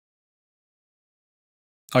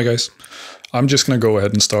Hi guys. I'm just gonna go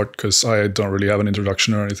ahead and start because I don't really have an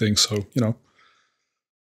introduction or anything. So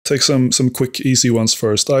take some quick, easy ones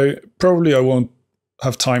first. I won't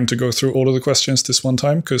have time to go through all of the questions this one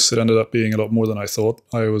time because it ended up being a lot more than I thought.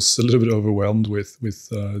 I was a little bit overwhelmed with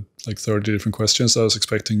like 30 different questions. I was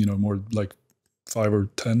expecting more like 5 or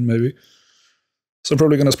 10 maybe. So I'm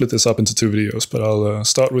probably gonna split this up into two videos, but I'll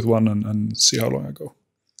start with one and see how long I go.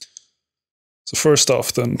 So first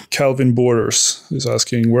off, then Calvin Borders is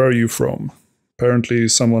asking, "Where are you from?" Apparently,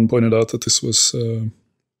 someone pointed out that this was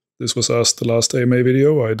asked the last AMA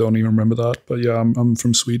video. I don't even remember that, but yeah, I'm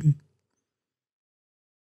from Sweden.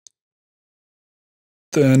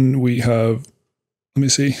 Then we have, let me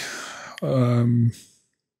see. Some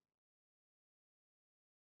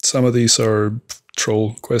of these are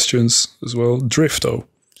troll questions as well. Drifto,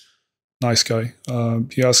 nice guy.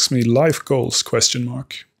 He asks me life goals ?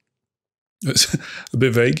 It's a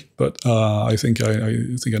bit vague, but I think I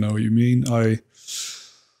know what you mean. I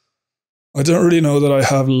don't really know that I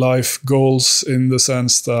have life goals in the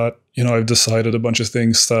sense that I've decided a bunch of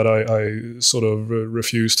things that I sort of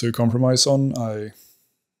refuse to compromise on. I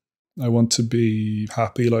want to be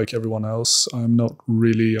happy like everyone else. I'm not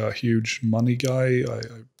really a huge money guy. I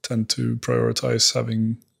tend to prioritize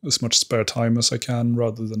having as much spare time as I can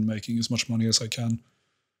rather than making as much money as I can.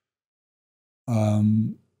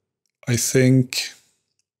 I think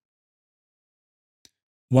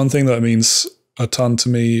one thing that means a ton to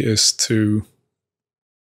me is to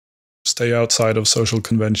stay outside of social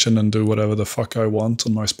convention and do whatever the fuck I want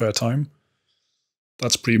on my spare time.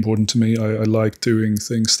 That's pretty important to me. I like doing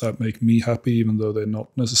things that make me happy, even though they're not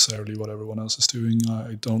necessarily what everyone else is doing.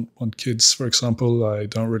 I don't want kids, for example. I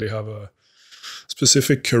don't really have a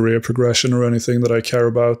specific career progression or anything that I care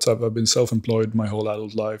about. I've been self-employed my whole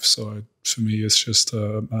adult life, so for me it's just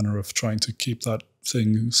a manner of trying to keep that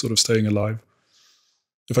thing sort of staying alive.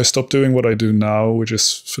 If I stop doing what I do now, which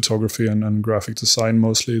is photography and graphic design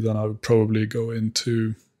mostly, then I would probably go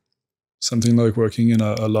into something like working in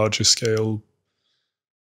a larger scale,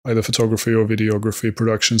 either photography or videography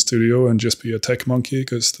production studio, and just be a tech monkey,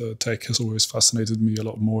 because the tech has always fascinated me a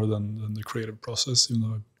lot more than the creative process, even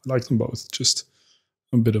though I like them both. Just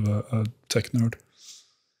a bit of a tech nerd.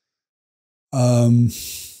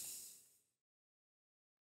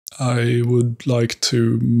 I would like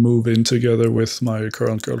to move in together with my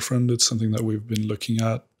current girlfriend. It's something that we've been looking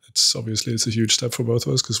at. It's a huge step for both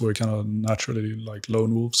of us because we're kind of naturally like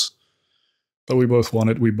lone wolves. But we both want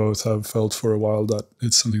it. We both have felt for a while that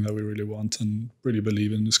it's something that we really want and really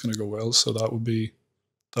believe in is going to go well. So that would be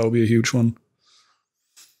a huge one.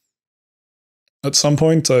 At some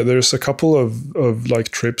point, there's a couple of like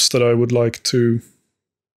trips that I would like to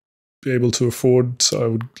be able to afford. So I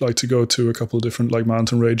would like to go to a couple of different like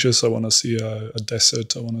mountain ranges. I want to see a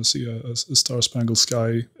desert. I want to see a star-spangled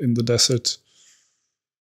sky in the desert.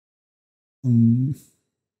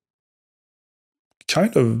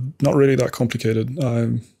 Kind of not really that complicated.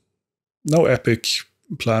 No epic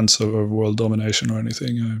plans of world domination or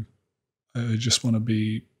anything. I just want to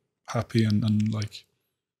be happy and like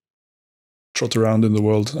trot around in the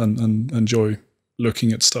world and enjoy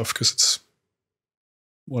looking at stuff, because it's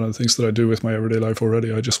one of the things that I do with my everyday life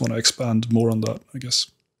already. I just want to expand more on that, I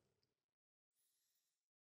guess.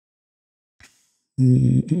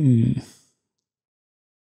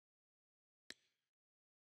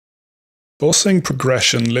 Bossing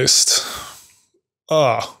progression list.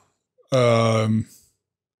 I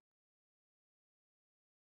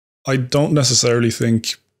don't necessarily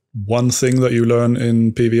think one thing that you learn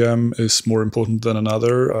in PVM is more important than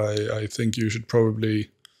another. I think you should probably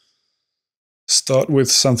start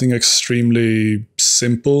with something extremely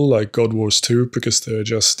simple like God Wars 2, because they're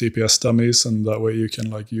just DPS dummies, and that way you can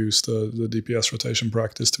like use the DPS rotation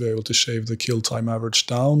practice to be able to shave the kill time average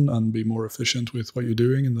down and be more efficient with what you're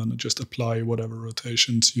doing, and then just apply whatever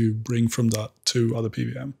rotations you bring from that to other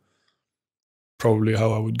PVM. Probably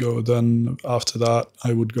how I would go. Then after that,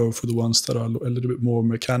 I would go for the ones that are a little bit more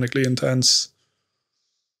mechanically intense.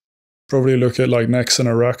 Probably look at like Nex and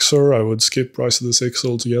Araxor. I would skip Rise of the Six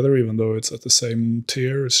altogether, even though it's at the same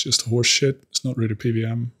tier. It's just horse shit. It's not really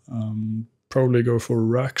PVM. Probably go for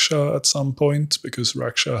Raksha at some point, because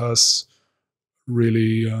Raksha has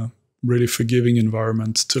really forgiving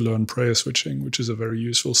environment to learn prayer switching, which is a very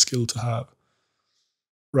useful skill to have.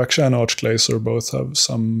 Raksha and Archglazer both have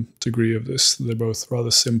some degree of this. They're both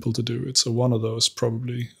rather simple to do. It's a one of those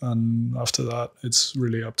probably, and after that, it's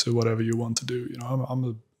really up to whatever you want to do.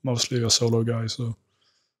 I'm mostly a solo guy, so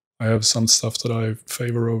I have some stuff that I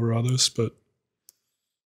favor over others, but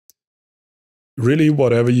really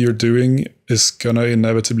whatever you're doing is going to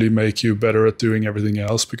inevitably make you better at doing everything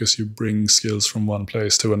else because you bring skills from one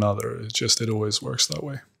place to another. It always works that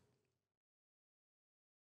way.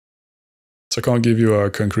 So I can't give you a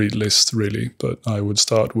concrete list really, but I would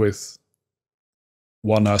start with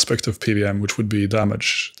one aspect of PVM, which would be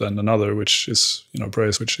damage, then another, which is,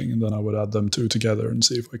 prayer switching, and then I would add them two together and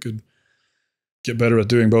see if I could get better at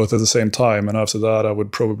doing both at the same time. And after that, I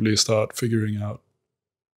would probably start figuring out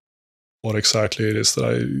what exactly it is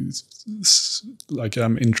that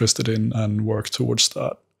I'm interested in and work towards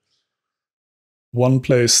that. One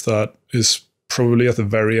place that is probably at the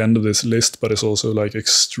very end of this list, but is also like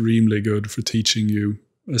extremely good for teaching you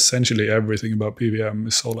essentially everything about PVM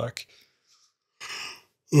is Solak.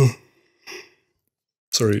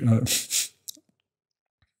 Sorry.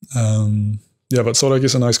 Yeah, but Solak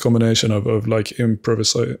is a nice combination of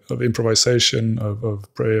improvisation,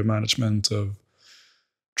 of prayer management, of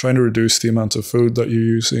trying to reduce the amount of food that you're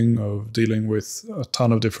using, of dealing with a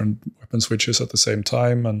ton of different weapon switches at the same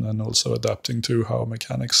time, and also adapting to how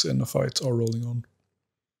mechanics in a fight are rolling on.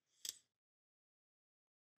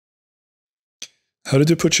 How did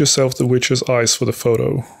you put yourself the Witcher's eyes for the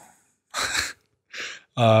photo?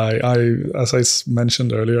 As I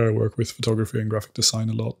mentioned earlier, I work with photography and graphic design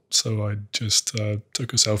a lot, so I just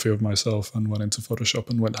took a selfie of myself and went into Photoshop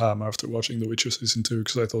and went ham after watching The Witcher Season 2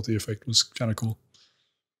 because I thought the effect was kind of cool.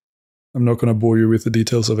 I'm not going to bore you with the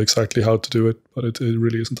details of exactly how to do it, but it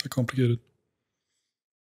really isn't that complicated.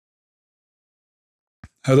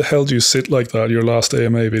 How the hell do you sit like that? Your last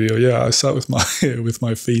AMA video? Yeah, I sat with my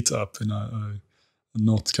feet up in a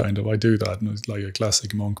knot, kind of. I do that, and it's like a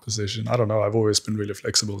classic monk position. I don't know. I've always been really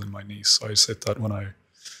flexible in my knees, so I sit like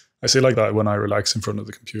that when I relax in front of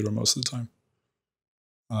the computer most of the time.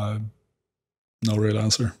 No real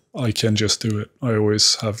answer. I can just do it. I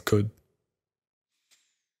always have could.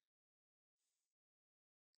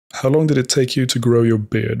 How long did it take you to grow your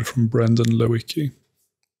beard? From Brendan Lewicki.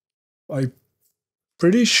 I'm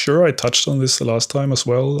pretty sure I touched on this the last time as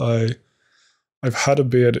well. I've had a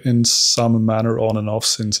beard in some manner on and off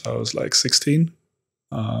since I was like 16.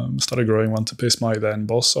 Started growing one to piss my then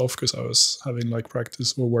boss off because I was having like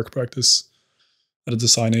practice or work practice at a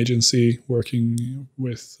design agency working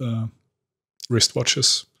with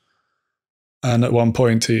wristwatches. And at one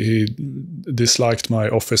point he disliked my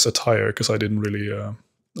office attire because I didn't really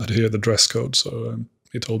adhere the dress code. So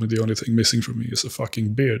he told me the only thing missing from me is a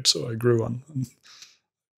fucking beard. So I grew one and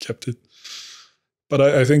kept it. But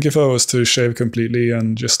I think if I was to shave completely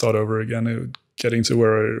and just start over again, getting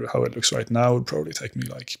to how it looks right now would probably take me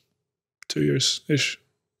like 2 years-ish,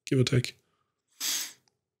 give or take.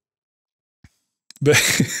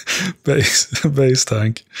 Base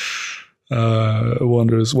Tank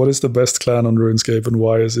wonders, what is the best clan on RuneScape and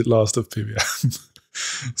why is it Last of PVM?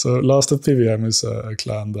 So Last of PVM is a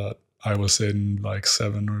clan that I was in like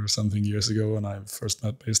 7 or something years ago when I first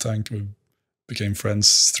met Base Tank. We became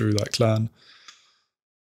friends through that clan.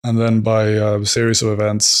 And then by a series of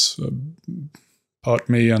events, part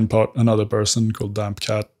me and part another person called Damp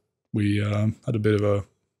Cat, we had a bit of a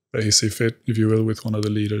hissy fit, if you will, with one of the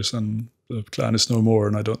leaders, and the clan is no more,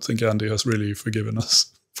 and I don't think Andy has really forgiven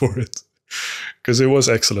us for it. Because it was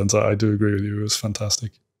excellent, I do agree with you, it was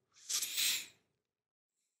fantastic.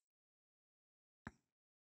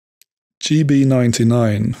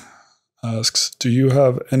 GB99 asks, do you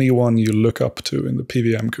have anyone you look up to in the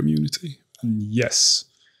PVM community? And yes.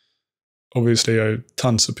 Obviously,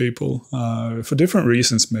 tons of people for different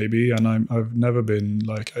reasons, maybe. And I've never been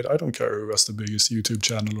like, I don't care who has the biggest YouTube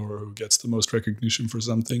channel or who gets the most recognition for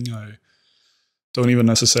something. I don't even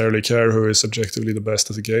necessarily care who is objectively the best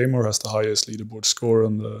at the game or has the highest leaderboard score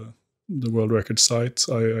on the world record site.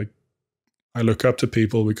 I look up to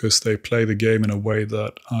people because they play the game in a way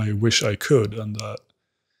that I wish I could and that,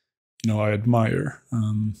 I admire.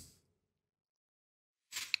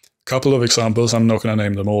 Couple of examples, I'm not going to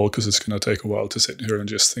name them all because it's going to take a while to sit here and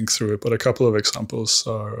just think through it, but a couple of examples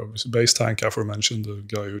are obviously Base Tank, aforementioned, the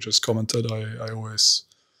guy who just commented. I always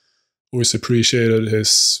appreciated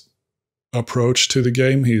his approach to the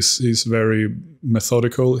game. He's very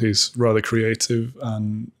methodical, he's rather creative,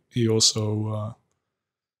 and he also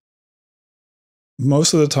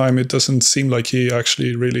most of the time it doesn't seem like he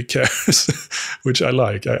actually really cares, which I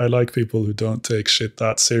like. I like people who don't take shit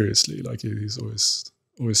that seriously. Like he's always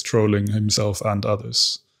trolling himself and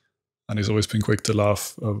others, and he's always been quick to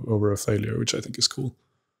laugh over a failure, which I think is cool.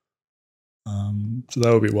 So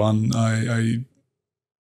that would be one. I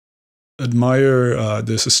admire,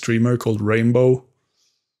 there's a streamer called Rainbow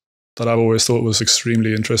that I've always thought was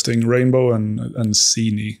extremely interesting. Rainbow and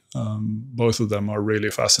Sini, both of them are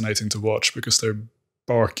really fascinating to watch because they're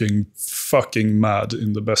barking fucking mad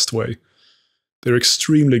in the best way. They're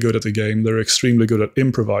extremely good at the game. They're extremely good at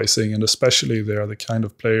improvising, and especially they are the kind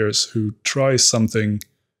of players who try something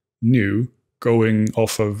new, going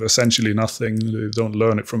off of essentially nothing. They don't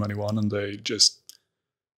learn it from anyone, and they just,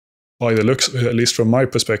 by the looks, at least from my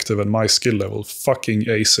perspective and my skill level, fucking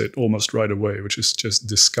ace it almost right away, which is just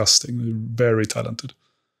disgusting. They're very talented.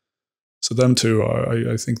 So them two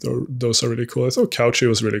I think those are really cool. I thought Couchy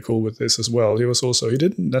was really cool with this as well. He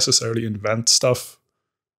didn't necessarily invent stuff,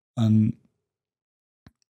 and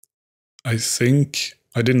I think,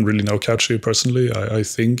 I didn't really know Couchy personally. I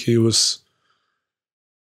think he was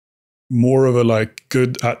more of a like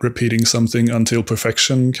good at repeating something until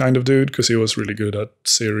perfection kind of dude, because he was really good at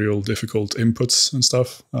serial difficult inputs and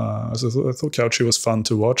stuff. So I thought Couchy was fun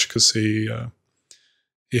to watch because he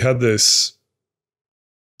had this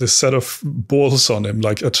set of balls on him,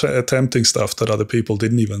 like attempting stuff that other people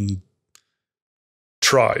didn't even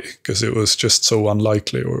try because it was just so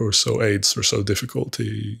unlikely or so AIDS or so difficult.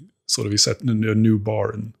 He set a new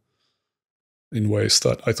bar in ways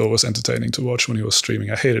that I thought was entertaining to watch when he was streaming.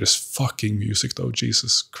 I hated his fucking music though.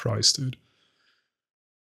 Jesus Christ, dude.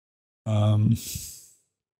 Another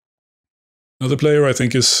player I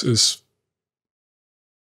think is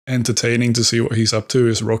entertaining to see what he's up to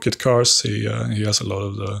is Rocket Cars. He has a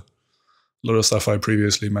lot of stuff I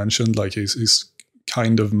previously mentioned. Like he's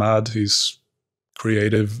kind of mad. He's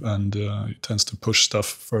creative, and he tends to push stuff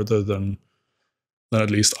further than at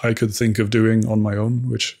least I could think of doing on my own,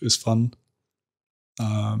 which is fun.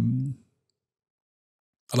 I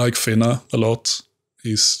like Finna a lot.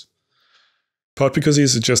 He's part because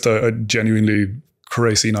he's just a genuinely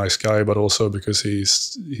crazy nice guy, but also because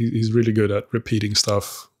he's really good at repeating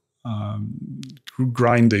stuff,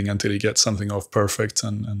 grinding until he gets something off perfect,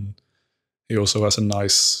 and he also has a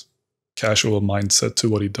nice casual mindset to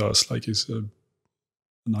what he does. Like he's a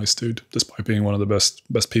nice dude, despite being one of the best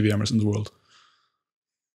PVMers in the world.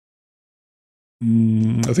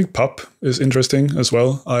 I think Pup is interesting as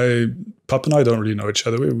well. Pup and I don't really know each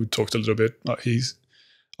other. We talked a little bit.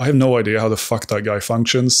 I have no idea how the fuck that guy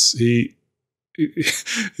functions. He's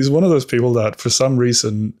one of those people that for some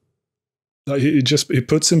reason he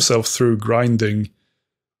puts himself through grinding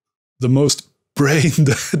the most brain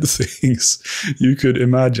dead things you could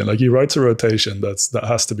imagine. Like he writes a rotation that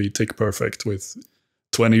has to be tick perfect with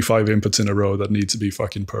 25 inputs in a row that need to be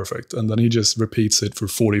fucking perfect. And then he just repeats it for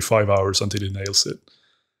 45 hours until he nails it.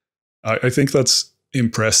 I think that's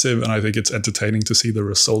impressive, and I think it's entertaining to see the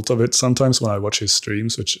result of it. Sometimes when I watch his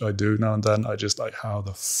streams, which I do now and then, I just like, how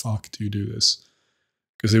the fuck do you do this?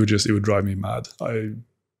 Because it would drive me mad.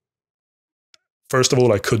 First of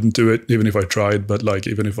all, I couldn't do it even if I tried, but like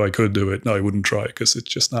even if I could do it, no, I wouldn't try because it's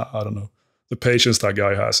just not, I don't know. The patience that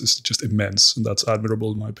guy has is just immense, and that's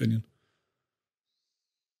admirable in my opinion.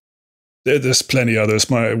 There's plenty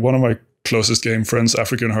others. One of my closest game friends,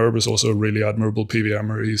 African Herb, is also a really admirable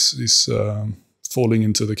PVMer. He's falling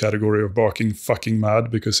into the category of barking fucking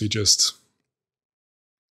mad because he just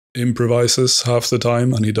improvises half the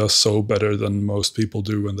time, and he does so better than most people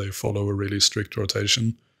do when they follow a really strict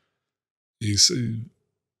rotation. He's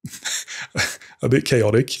a bit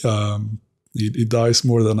chaotic. He dies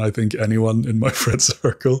more than I think anyone in my friend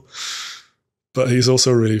circle, but he's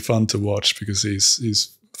also really fun to watch because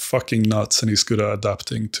he's fucking nuts, and he's good at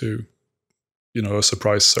adapting to, a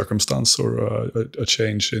surprise circumstance or a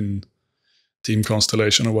change in team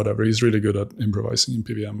constellation or whatever. He's really good at improvising in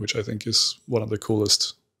PVM, which I think is one of the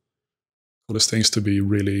coolest things to be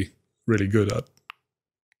really, really good at.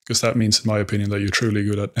 Because that means, in my opinion, that you're truly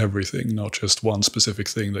good at everything, not just one specific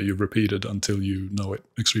thing that you've repeated until you know it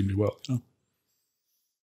extremely well.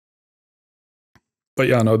 But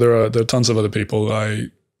yeah, no, there are tons of other people. I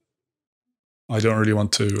don't really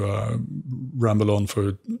want to ramble on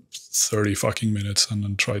for 30 fucking minutes and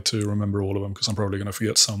then try to remember all of them, because I'm probably going to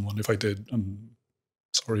forget someone. If I did, I'm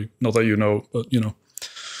sorry. Not that you know, but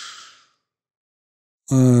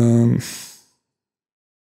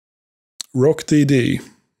RockDD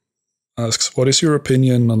asks, what is your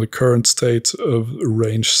opinion on the current state of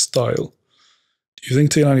range style? Do you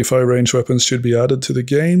think T95 range weapons should be added to the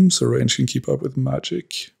game so range can keep up with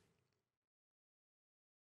magic?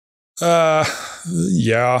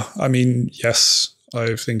 Yeah, I mean, yes.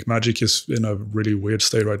 I think magic is in a really weird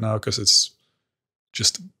state right now because it's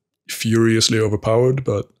just furiously overpowered,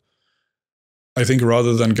 but I think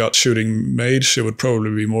rather than gut shooting mage, it would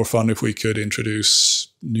probably be more fun if we could introduce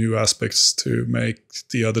new aspects to make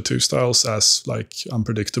the other two styles as like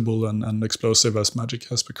unpredictable and explosive as magic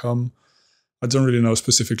has become. I don't really know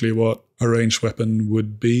specifically what a ranged weapon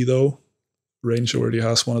would be though. Range already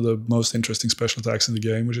has one of the most interesting special attacks in the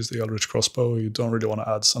game, which is the Eldritch Crossbow. You don't really want to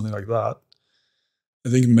add something like that. I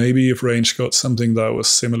think maybe if Range got something that was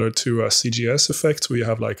similar to a CGS effect, where you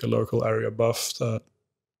have like a local area buff that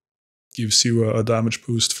gives you a damage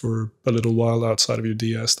boost for a little while outside of your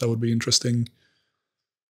DS, that would be interesting.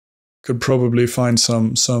 Could probably find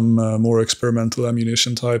some more experimental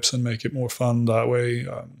ammunition types and make it more fun that way.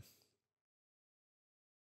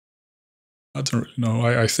 I don't really know.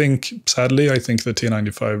 I think, sadly, I think the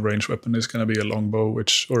T95 range weapon is going to be a longbow,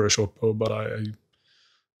 or a short bow, but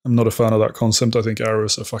I'm not a fan of that concept. I think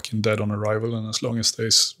arrows are fucking dead on arrival, and as long as they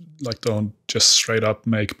like don't just straight up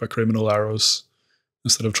make criminal arrows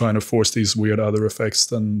instead of trying to force these weird other effects,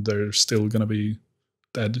 then they're still going to be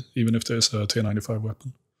dead, even if there's a T95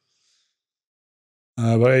 weapon.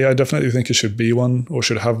 But I definitely think it should be one, or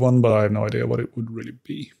should have one, but I have no idea what it would really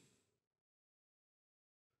be.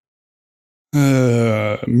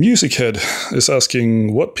 Musichead is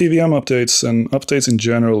asking, what PVM updates and updates in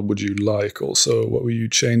general would you like? Also, what would you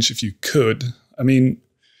change if you could? I mean,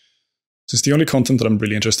 since the only content that I'm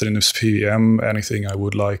really interested in is PVM, anything I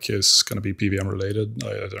would like is going to be PVM related.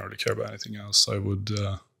 I don't really care about anything else. I would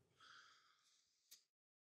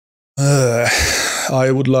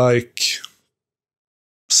like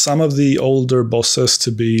some of the older bosses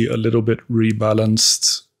to be a little bit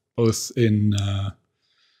rebalanced, both in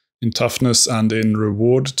toughness and in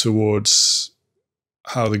reward towards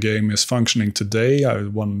how the game is functioning today.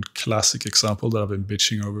 One classic example that I've been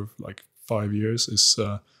bitching over for like 5 years is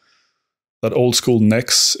that old school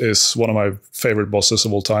Nex is one of my favorite bosses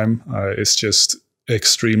of all time. It's just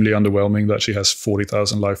extremely underwhelming that she has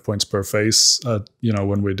 40,000 life points per phase.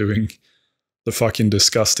 When we're doing the fucking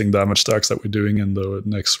disgusting damage stacks that we're doing, and the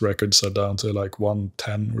Nex records are down to like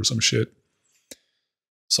 110 or some shit.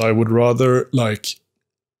 So I would rather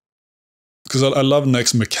because I love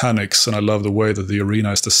Nex mechanics, and I love the way that the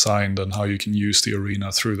arena is designed and how you can use the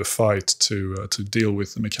arena through the fight to deal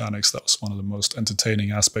with the mechanics. That was one of the most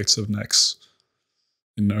entertaining aspects of Nex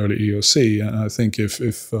in early EOC. And I think if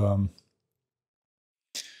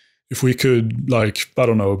we could, I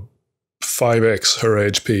don't know, 5x her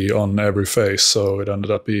HP on every face, so it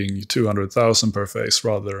ended up being 200,000 per face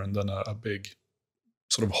rather than a big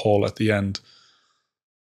sort of haul at the end.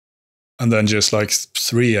 And then just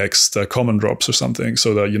 3x the common drops or something,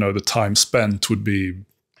 so that, the time spent would be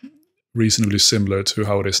reasonably similar to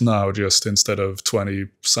how it is now. Just instead of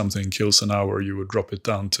 20-something kills an hour, you would drop it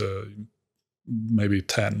down to maybe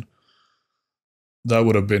 10. That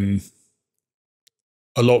would have been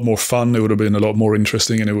a lot more fun. It would have been a lot more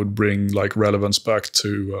interesting, and it would bring relevance back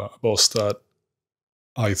to a boss that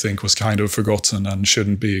I think was kind of forgotten and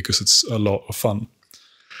shouldn't be, because it's a lot of fun.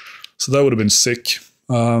 So that would have been sick.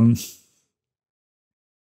 I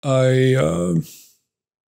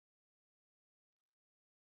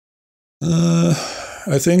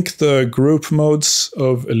think the group modes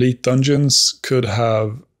of Elite Dungeons could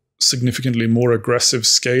have significantly more aggressive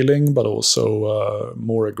scaling, but also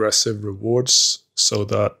more aggressive rewards, so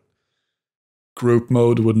that group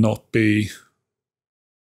mode would not be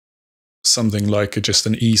something like just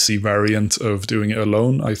an easy variant of doing it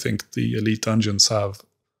alone. I think the Elite Dungeons have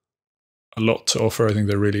a lot to offer. I think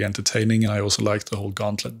they're really entertaining, and I also like the whole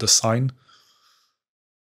gauntlet design.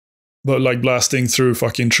 But blasting through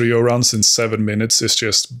fucking trio runs in 7 minutes is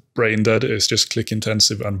just brain dead. It's just click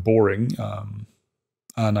intensive and boring.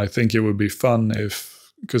 And I think it would be fun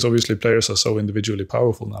because obviously players are so individually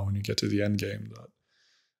powerful now when you get to the end game, that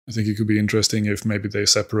I think it could be interesting if maybe they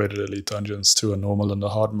separated Elite Dungeons to a normal and a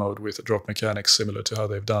hard mode with a drop mechanics similar to how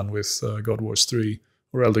they've done with God Wars 3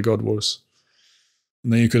 or Elder God Wars.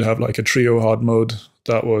 And then you could have a trio hard mode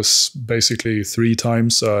that was basically 3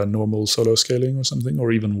 times normal solo scaling or something,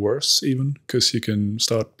 or even worse, because you can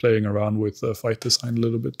start playing around with the fight design a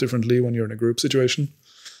little bit differently when you're in a group situation.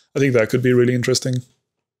 I think that could be really interesting.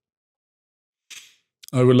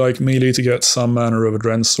 I would like Melee to get some manner of a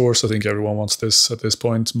Dren source. I think everyone wants this at this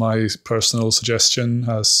point. My personal suggestion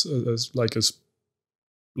as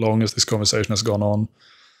long as this conversation has gone on,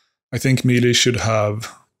 I think Melee should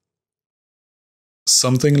have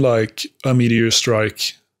something like a Meteor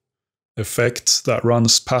Strike effect that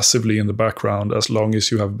runs passively in the background as long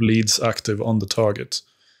as you have bleeds active on the target.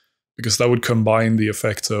 Because that would combine the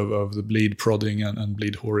effect of the bleed prodding and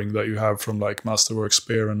bleed whoring that you have from Masterwork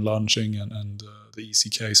Spear and launching and the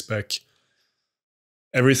ECK spec.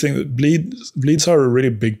 Everything that bleeds are a really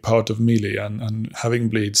big part of Melee, and having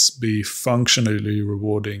bleeds be functionally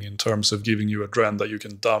rewarding in terms of giving you a Dren that you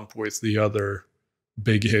can dump with the other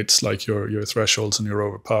big hits like your thresholds and your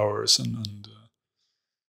overpowers and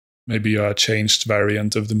maybe a changed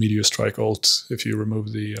variant of the Meteor Strike ult if you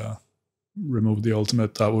remove the remove the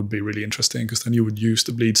ultimate, that would be really interesting, because then you would use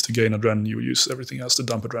the bleeds to gain adren, you would use everything else to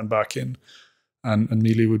dump adren back in, and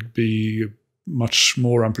melee would be much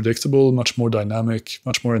more unpredictable, much more dynamic,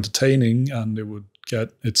 much more entertaining, and it would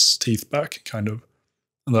get its teeth back, kind of,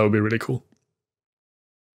 and that would be really cool.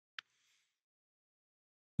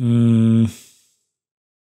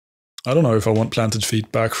 I don't know if I want planted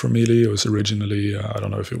feet back for melee. It was originally, I don't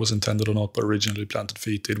know if it was intended or not, but originally planted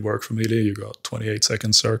feet did work for melee. You got 28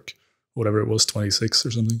 second circ, whatever it was, 26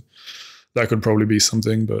 or something. That could probably be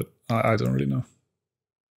something, but I don't really know.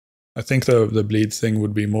 I think the bleed thing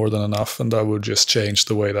would be more than enough, and that would just change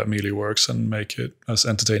the way that melee works and make it as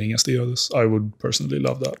entertaining as the others. I would personally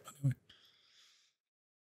love that anyway.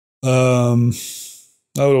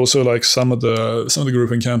 I would also like some of the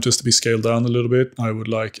group encounters to be scaled down a little bit. I would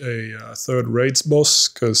like a third raids boss,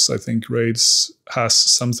 because I think raids has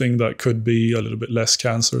something that could be a little bit less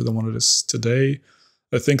cancer than what it is today.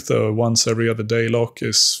 I think the once every other day lock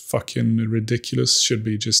is fucking ridiculous. Should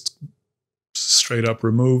be just straight up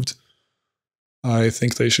removed. I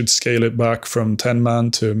think they should scale it back from 10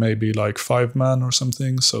 man to maybe like 5 man or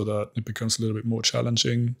something, so that it becomes a little bit more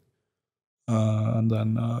challenging. And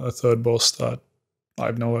then a third boss that I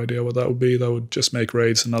have no idea what that would be. That would just make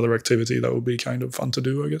raids another activity that would be kind of fun to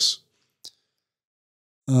do, I guess.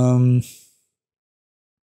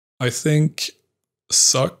 I think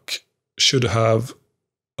Suck should have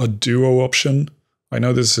a duo option. I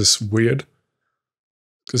know this is weird,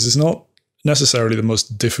 because it's not necessarily the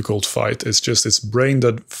most difficult fight. It's just, it's brain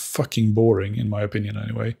dead fucking boring, in my opinion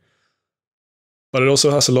anyway. But it also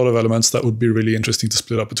has a lot of elements that would be really interesting to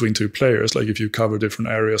split up between two players. Like if you cover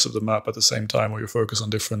different areas of the map at the same time, or you focus on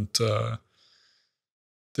different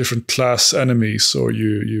class enemies, or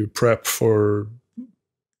you prep for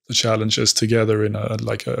the challenges together in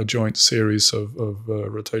a joint series of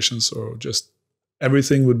rotations, or just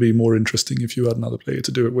everything would be more interesting if you had another player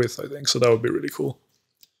to do it with, I think. So that would be really cool.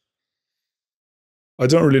 I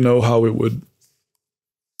don't really know how it would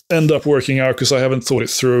end up working out, because I haven't thought it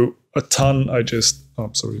through a ton.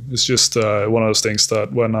 It's just one of those things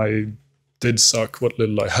that when I did Suck, what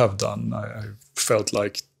little I have done, I felt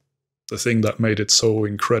like the thing that made it so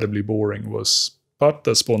incredibly boring was but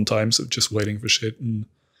the spawn times of just waiting for shit, and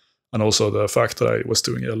also the fact that I was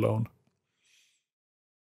doing it alone.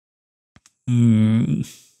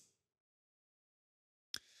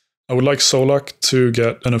 I would like Solak to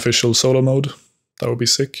get an official solo mode. That would be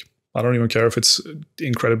sick. I don't even care if it's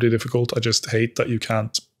incredibly difficult. I just hate that you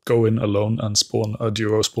can't go in alone and spawn a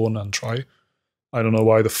duo spawn and try. I don't know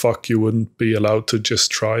why the fuck you wouldn't be allowed to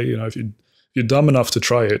just try. You know, if you're dumb enough to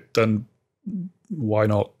try it, then why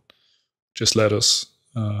not just let us?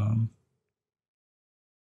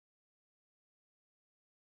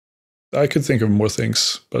 I could think of more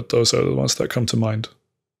things, but those are the ones that come to mind.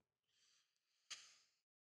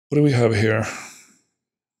 What do we have here?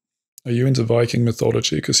 Are you into Viking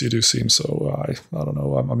mythology? Because you do seem so. I don't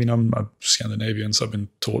know. I mean, I'm Scandinavian, so I've been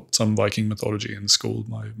taught some Viking mythology in school.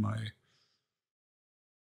 My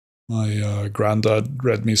granddad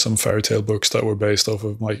read me some fairy tale books that were based off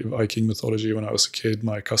of my Viking mythology when I was a kid.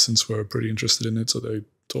 My cousins were pretty interested in it, so they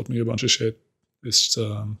taught me a bunch of shit. It's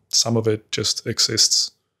just, some of it just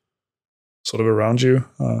exists sort of around you.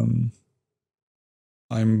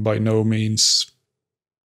 I'm by no means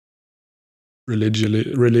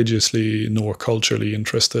religiously nor culturally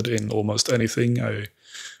interested in almost anything. I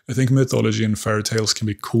think mythology and fairy tales can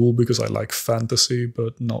be cool because I like fantasy,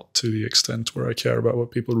 but not to the extent where I care about what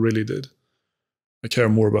people really did. I care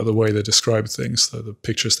more about the way they describe things, the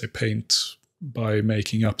pictures they paint, by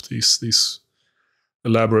making up these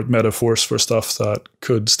elaborate metaphors for stuff that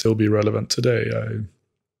could still be relevant today.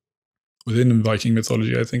 Within Viking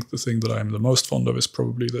mythology, I think the thing that I'm the most fond of is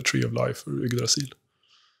probably the Tree of Life, or Yggdrasil.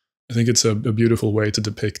 I think it's a beautiful way to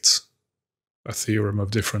depict a theorem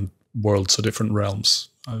of different worlds or different realms.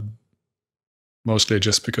 Mostly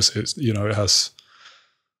just because it has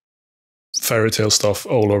fairy tale stuff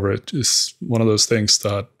all over it. It's one of those things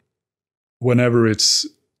that whenever it's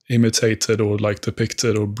imitated or like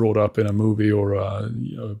depicted or brought up in a movie or a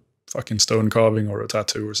fucking stone carving or a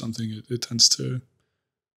tattoo or something, it tends to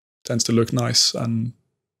look nice, and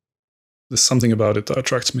there's something about it that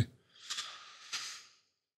attracts me.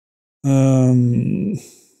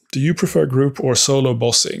 Do you prefer group or solo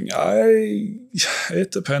bossing?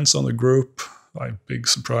 It depends on the group. Big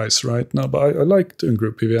surprise, right? No, but I like doing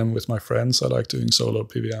group PVM with my friends. I like doing solo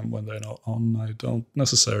PVM when they're not on. I don't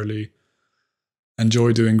necessarily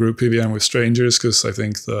enjoy doing group PVM with strangers because I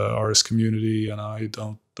think the RS community and I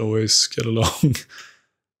don't always get along.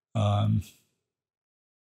 I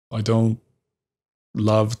don't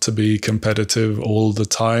love to be competitive all the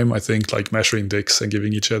time. I think like measuring dicks and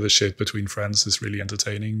giving each other shit between friends is really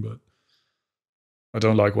entertaining, but I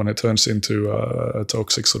don't like when it turns into a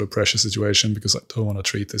toxic sort of pressure situation, because I don't want to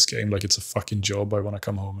treat this game like it's a fucking job. I want to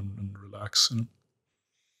come home and relax. You know?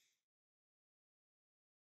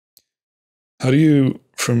 How do you,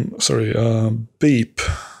 Beep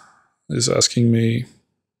is asking me,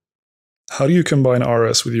 how do you combine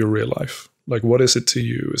RS with your real life? Like, what is it to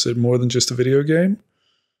you? Is it more than just a video game?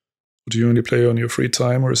 Do you only play on your free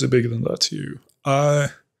time, or is it bigger than that to you?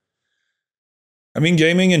 I mean,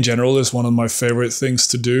 gaming in general is one of my favorite things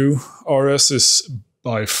to do. RS is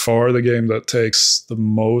by far the game that takes the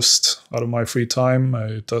most out of my free time.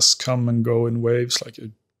 It does come and go in waves. Like,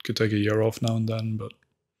 it could take a year off now and then, but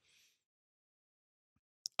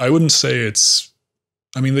I wouldn't say it's...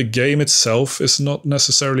 I mean, the game itself is not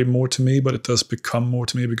necessarily more to me, but it does become more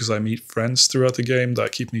to me because I meet friends throughout the game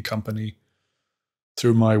that keep me company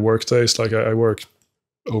through my work days. Like, I work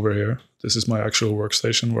over here. This is my actual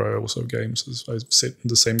workstation where I also games. I sit in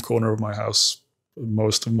the same corner of my house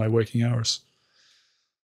most of my waking hours.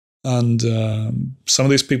 And some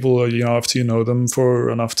of these people, you know, after you know them for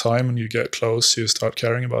enough time and you get close, you start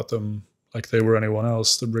caring about them like they were anyone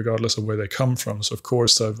else, regardless of where they come from. So of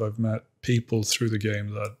course I've met people through the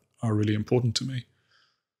game that are really important to me.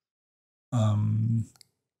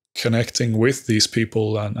 Connecting with these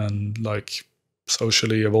people and like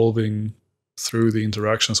socially evolving through the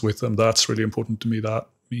interactions with them, that's really important to me. That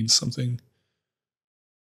means something.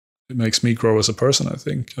 It makes me grow as a person, I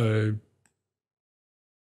think.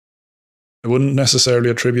 I wouldn't necessarily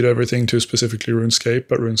attribute everything to specifically RuneScape,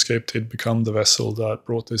 but RuneScape did become the vessel that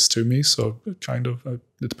brought this to me. So it kind of, it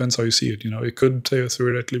depends how you see it. You know, it could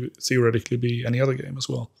theoretically be any other game as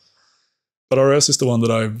well. But RS is the one that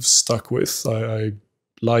I've stuck with. I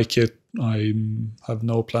like it. I have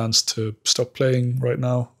no plans to stop playing right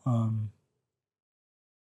now.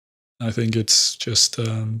 I think it's just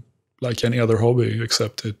like any other hobby,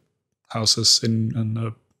 except it houses in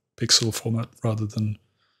a pixel format rather than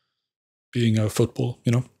being a football,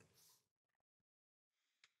 you know?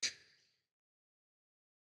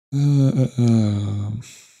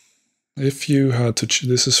 If you had to...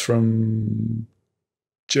 This is from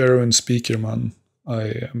Jeroen Speakerman.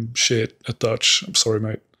 I am shit at Dutch. I'm sorry,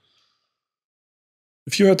 mate.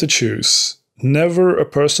 If you had to choose, never a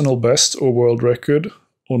personal best or world record,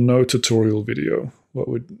 or no tutorial video, what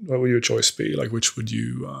would your choice be? Like, which would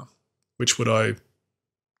I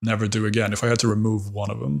never do again if I had to remove one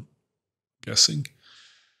of them? Guessing.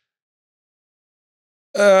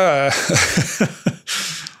 I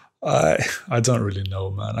don't really know,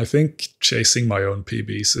 man. I think chasing my own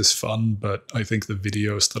PBs is fun, but I think the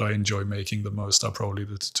videos that I enjoy making the most are probably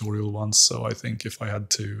the tutorial ones. So I think if I had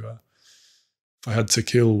to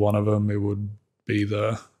kill one of them, it would be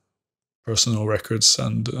the personal records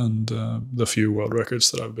and the few world records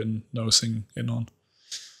that I've been nosing in on.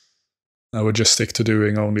 I would just stick to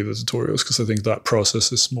doing only the tutorials because I think that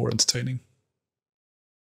process is more entertaining.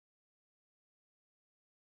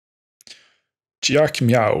 Jack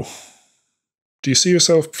Meow. Do you see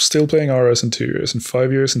yourself still playing RS in 2 years, in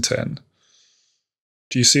 5 years, in 10?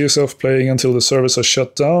 Do you see yourself playing until the servers are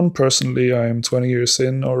shut down? Personally, I am 20 years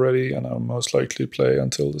in already, and I'll most likely play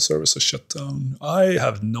until the servers are shut down. I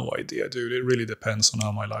have no idea, dude. It really depends on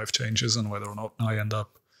how my life changes and whether or not I end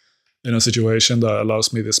up in a situation that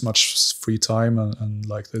allows me this much free time and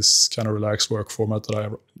like this kind of relaxed work format that I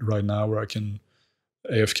have right now, where I can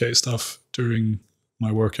AFK stuff during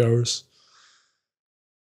my work hours.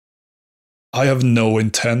 I have no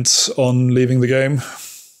intent on leaving the game.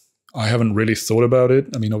 I haven't really thought about it.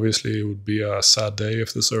 I mean, obviously it would be a sad day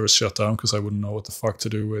if the servers shut down because I wouldn't know what the fuck to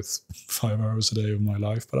do with 5 hours a day of my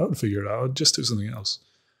life, but I would figure it out. I'd just do something else.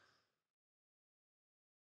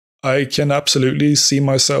 I can absolutely see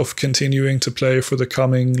myself continuing to play for the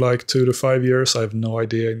coming like 2 to 5 years. I have no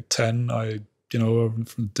idea. In 10, a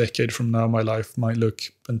decade from now, my life might look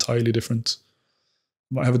entirely different.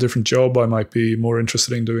 I might have a different job. I might be more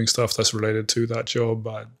interested in doing stuff that's related to that job.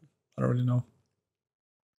 I don't really know.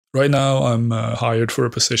 Right now, I'm hired for a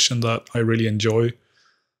position that I really enjoy,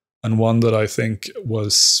 and one that I think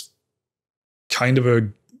was kind of a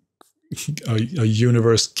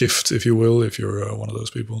universe gift, if you will, if you're one of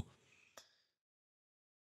those people.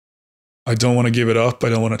 I don't want to give it up. I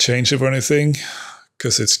don't want to change it or anything,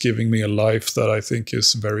 because it's giving me a life that I think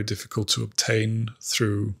is very difficult to obtain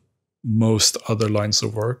through most other lines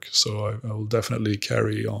of work. So I will definitely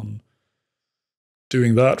carry on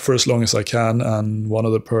doing that for as long as I can. And one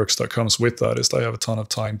of the perks that comes with that is that I have a ton of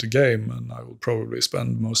time to game, and I will probably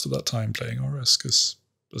spend most of that time playing RS, because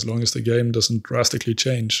as long as the game doesn't drastically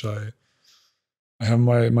change, I have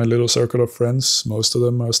my little circle of friends. Most of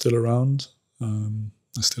them are still around.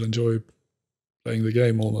 I still enjoy playing the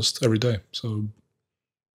game almost every day. So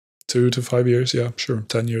 2 to 5 years, yeah, sure.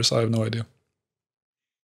 10 years, I have no idea.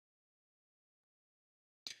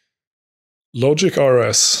 Logic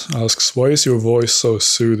RS asks, why is your voice so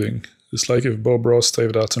soothing? It's like if Bob Ross,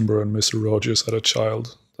 David Attenborough, and Mr. Rogers had a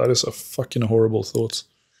child. That is a fucking horrible thought.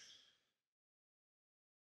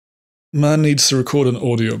 Man needs to record an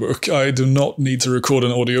audiobook. I do not need to record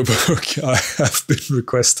an audiobook. I have been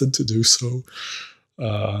requested to do so.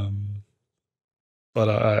 But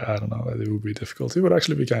I don't know. It would be difficult. It would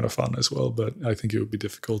actually be kind of fun as well, but I think it would be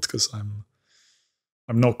difficult because I'm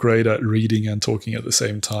not great at reading and talking at the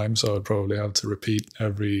same time, so I'd probably have to repeat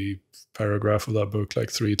every paragraph of that book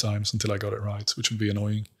like 3 times until I got it right, which would be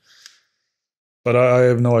annoying. But I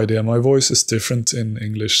have no idea. My voice is different in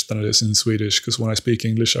English than it is in Swedish, because when I speak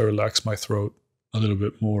English, I relax my throat a little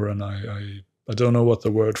bit more, and I don't know what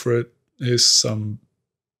the word for it is.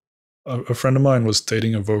 A friend of mine was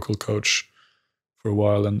dating a vocal coach for a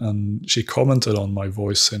while, and she commented on my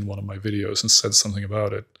voice in one of my videos and said something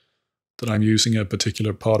about it, that I'm using a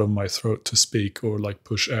particular part of my throat to speak or like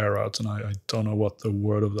push air out, and I don't know what the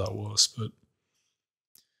word of that was, but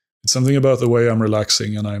it's something about the way I'm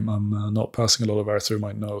relaxing, and I'm not passing a lot of air through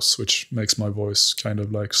my nose, which makes my voice kind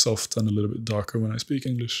of like soft and a little bit darker when I speak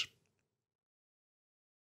English.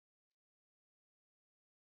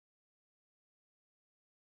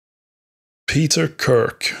 Peter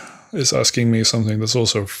Kirk is asking me something that's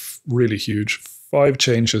also really huge. 5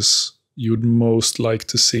 changes you'd most like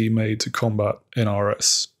to see made to combat in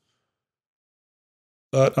RS.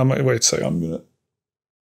 I might wait a second. I'm gonna.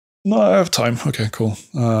 No, I have time. Okay, cool.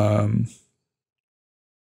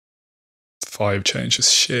 5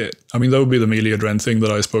 changes. Shit. I mean, that would be the melee adren thing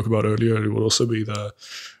that I spoke about earlier. It would also be the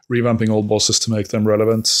revamping old bosses to make them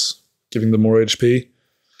relevant, giving them more HP.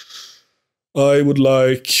 I would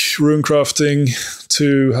like runecrafting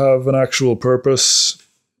to have an actual purpose.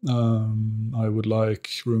 I would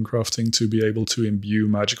like runecrafting to be able to imbue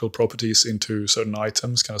magical properties into certain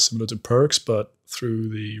items, kind of similar to perks, but through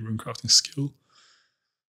the runecrafting skill.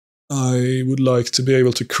 I would like to be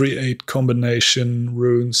able to create combination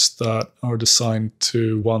runes that are designed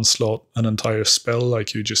to one-slot an entire spell,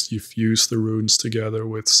 like you fuse the runes together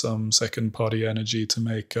with some second-party energy to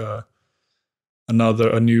make a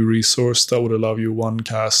new resource that would allow you one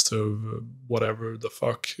cast of whatever the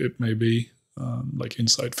fuck it may be, like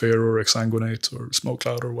Insight Fear or Exsanguinate or Smoke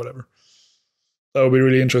Cloud or whatever. That would be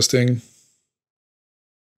really interesting.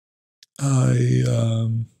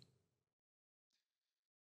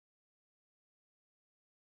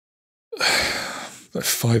 But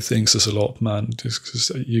 5 things is a lot, man.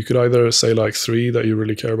 Just you could either say like 3 that you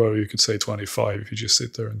really care about, or you could say 25 if you just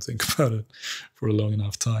sit there and think about it for a long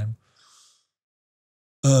enough time.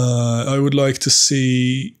 I would like to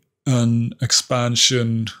see an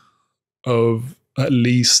expansion of at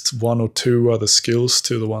least 1 or 2 other skills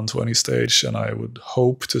to the 120 stage, and I would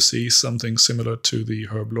hope to see something similar to the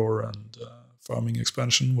Herblore and farming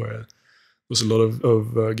expansion, where there's a lot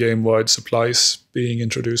of game-wide supplies being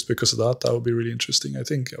introduced because of that. That would be really interesting. I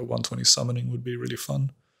think 120 summoning would be really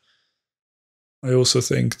fun. I also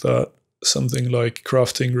think that something like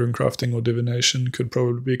crafting, runecrafting, or divination could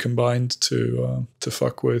probably be combined to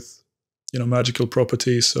fuck with, magical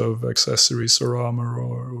properties of accessories or armor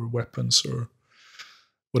or weapons or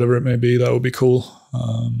whatever it may be. That would be cool.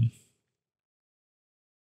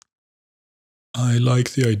 I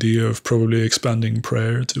like the idea of probably expanding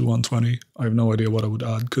prayer to 120. I have no idea what I would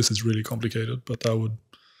add because it's really complicated, but that would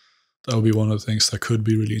be one of the things that could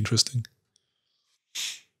be really interesting.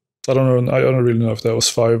 I don't know. I don't really know if that was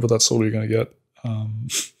 5, but that's all you're gonna get.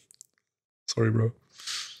 Sorry, bro.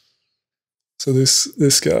 So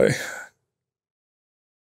this guy,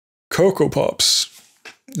 Cocoa Pops,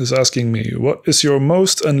 is asking me, what is your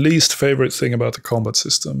most and least favorite thing about the combat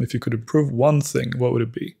system? If you could improve one thing, what would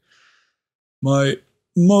it be? My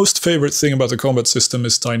most favorite thing about the combat system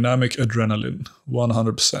is dynamic adrenaline,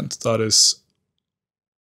 100%. That is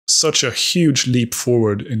such a huge leap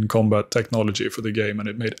forward in combat technology for the game, and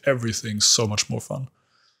it made everything so much more fun.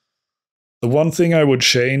 The one thing I would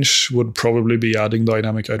change would probably be adding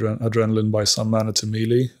dynamic adrenaline by some manner to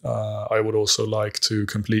melee. I would also like to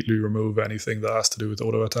completely remove anything that has to do with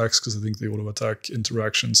auto attacks, because I think the auto attack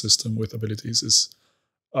interaction system with abilities is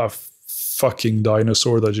a fucking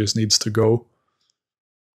dinosaur that just needs to go.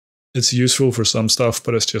 It's useful for some stuff,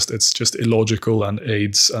 but it's just illogical and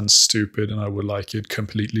aids and stupid, and I would like it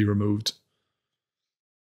completely removed.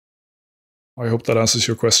 I hope that answers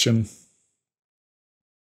your question.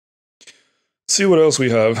 Let's see what else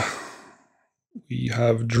we have. We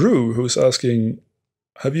have Drew, who's asking,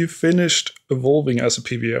 Have you finished evolving as a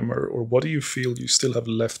PVMer, or what do you feel you still have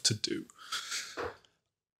left to do?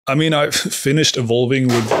 I mean, I've finished evolving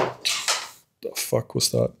with... The fuck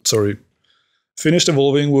was that? Sorry. Finished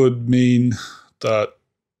evolving would mean that...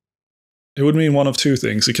 It would mean one of two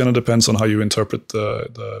things. It kind of depends on how you interpret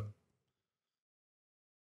the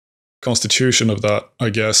constitution of that, I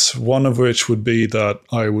guess. One of which would be that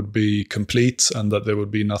I would be complete and that there would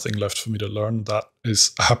be nothing left for me to learn. That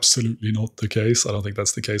is absolutely not the case. I don't think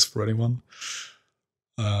that's the case for anyone.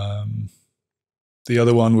 The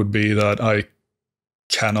other one would be that I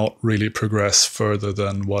cannot really progress further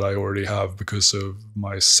than what I already have because of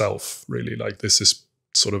myself, really. Like, this is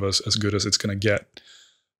sort of as good as it's going to get.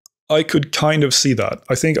 I could kind of see that.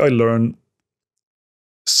 I think I learn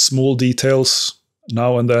small details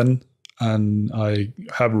now and then, and I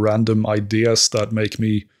have random ideas that make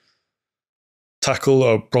me tackle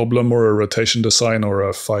a problem or a rotation design or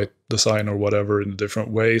a fight design or whatever in a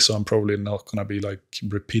different way. So I'm probably not going to be like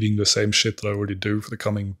repeating the same shit that I already do for the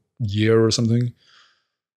coming year or something.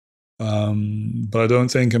 But I don't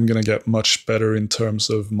think I'm going to get much better in terms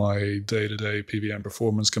of my day-to-day PVM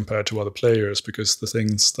performance compared to other players, because the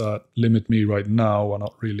things that limit me right now are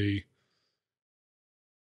not really...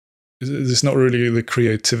 It's not really the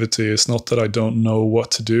creativity. It's not that I don't know what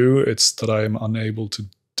to do. It's that I am unable to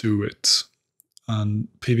do it. And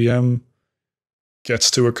PVM gets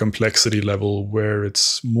to a complexity level where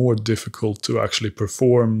it's more difficult to actually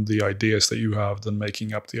perform the ideas that you have than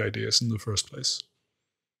making up the ideas in the first place.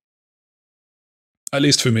 At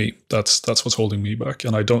least for me, that's what's holding me back,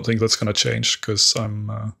 and I don't think that's going to change because I'm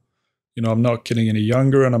not getting any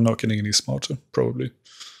younger and I'm not getting any smarter, probably.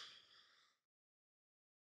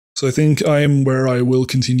 So I think I'm where I will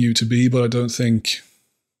continue to be, but I don't think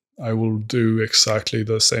I will do exactly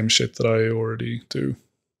the same shit that I already do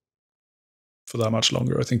for that much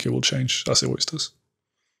longer. I think it will change, as it always does.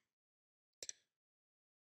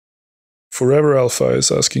 Forever Alpha is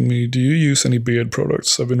asking me, do you use any beard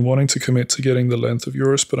products? I've been wanting to commit to getting the length of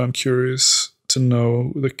yours, but I'm curious to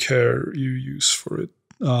know the care you use for it.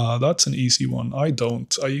 That's an easy one. I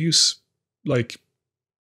don't. I use like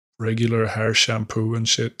regular hair shampoo and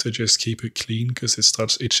shit to just keep it clean because it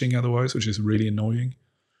starts itching otherwise, which is really annoying.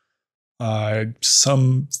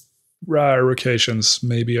 Some rare occasions,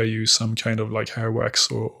 maybe I use some kind of like hair wax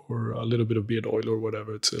or a little bit of beard oil or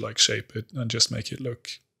whatever to like shape it and just make it look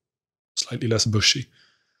slightly less bushy.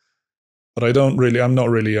 But I'm not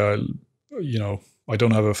really I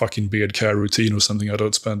don't have a fucking beard care routine or something. I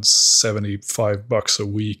don't spend $75 a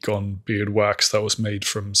week on beard wax that was made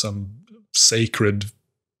from some sacred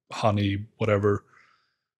honey, whatever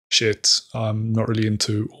shit. I'm not really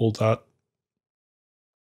into all that.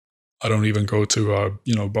 I don't even go to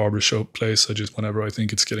a barbershop place. I just, whenever I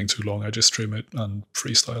think it's getting too long, I just trim it and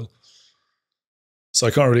freestyle. So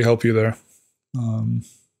I can't really help you there.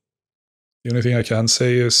 The only thing I can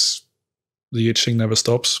say is the itching never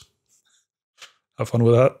stops. Have fun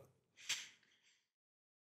with that.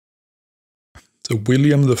 So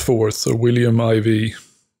William the Fourth or William IV,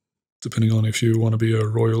 depending on if you want to be a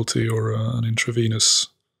royalty or an intravenous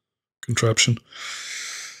contraption.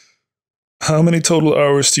 How many total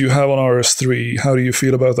hours do you have on RS3? How do you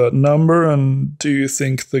feel about that number? And do you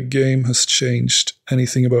think the game has changed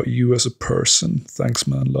anything about you as a person? Thanks,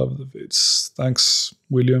 man. Love the vids. Thanks,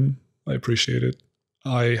 William. I appreciate it.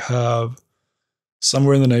 I have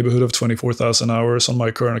somewhere in the neighborhood of 24,000 hours on my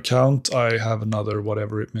current account. I have another,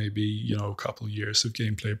 whatever it may be, a couple of years of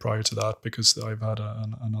gameplay prior to that because I've had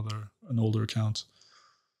an older account.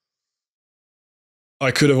 I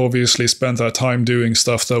could have obviously spent that time doing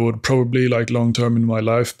stuff that would probably, like, long-term in my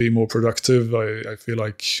life be more productive. I feel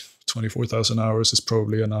like 24,000 hours is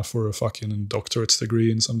probably enough for a fucking doctorate's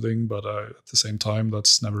degree in something, but at the same time,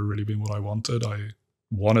 that's never really been what I wanted. I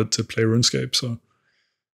wanted to play RuneScape, so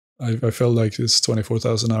I felt like it's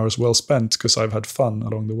 24,000 hours well spent because I've had fun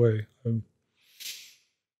along the way.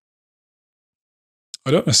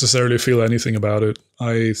 I don't necessarily feel anything about it.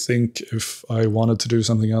 I think if I wanted to do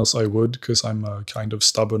something else, I would, because I'm a kind of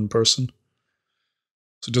stubborn person.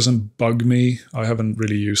 So it doesn't bug me. I haven't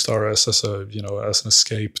really used RS as as an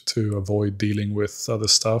escape to avoid dealing with other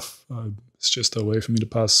stuff. It's just a way for me to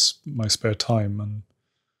pass my spare time, and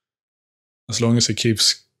as long as it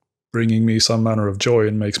keeps bringing me some manner of joy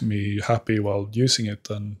and makes me happy while using it,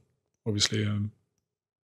 then obviously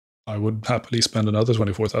I would happily spend another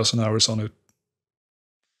 24,000 hours on it.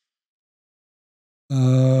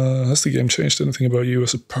 Has the game changed anything about you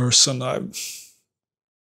as a person? I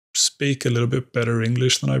speak a little bit better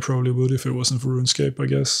English than I probably would if it wasn't for RuneScape, I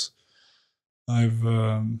guess. I've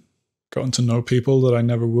gotten to know people that I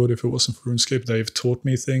never would if it wasn't for RuneScape. They've taught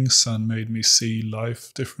me things and made me see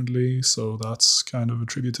life differently, so that's kind of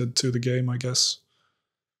attributed to the game, I guess.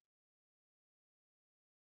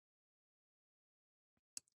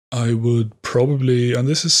 I would probably, and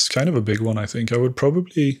this is kind of a big one, I think, I would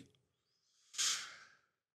probably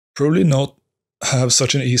not have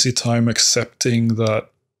such an easy time accepting that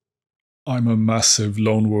I'm a massive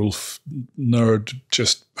lone wolf nerd,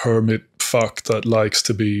 just hermit fuck that likes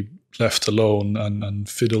to be left alone and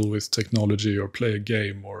fiddle with technology or play a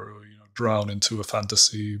game or drown into a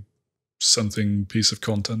fantasy something piece of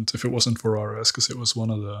content if it wasn't for RS, because it was one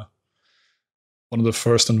of the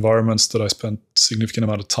first environments that I spent significant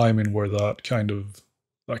amount of time in where that kind of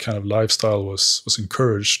lifestyle was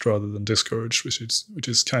encouraged rather than discouraged, which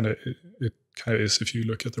is kind of it kind of is if you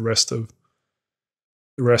look at the rest of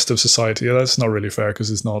society. Yeah, that's not really fair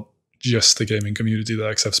because it's not just the gaming community that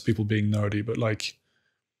accepts people being nerdy, but like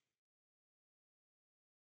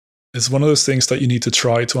it's one of those things that you need to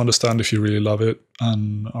try to understand if you really love it.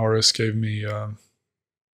 And RS gave me a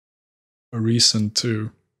reason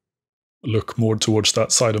to look more towards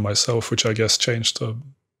that side of myself, which I guess changed a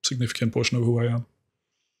significant portion of who I am.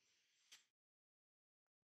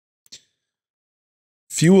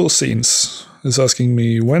 Fuel Scenes is asking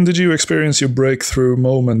me, when did you experience your breakthrough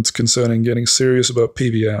moment concerning getting serious about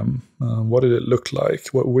PVM? What did it look like?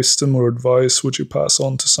 What wisdom or advice would you pass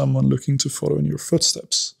on to someone looking to follow in your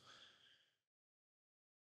footsteps?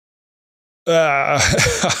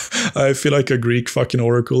 I feel like a Greek fucking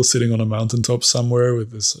oracle sitting on a mountaintop somewhere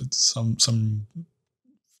with this some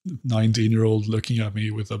 19-year-old looking at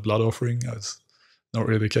me with a blood offering. That's not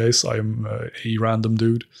really the case. I'm a random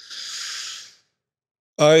dude.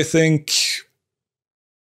 I think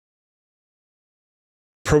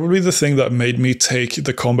probably the thing that made me take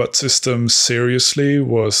the combat system seriously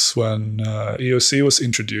was when EOC was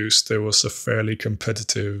introduced. There was a fairly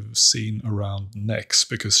competitive scene around Nex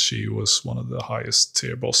because she was one of the highest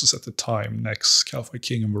tier bosses at the time, Nex, Kalphite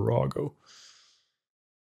King, and Virago.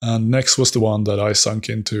 And Nex was the one that I sunk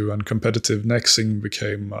into, and competitive Nexing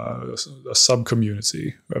became a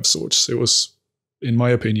sub-community of sorts. It was, in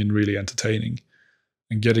my opinion, really entertaining.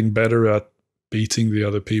 And getting better at beating the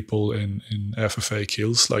other people in FFA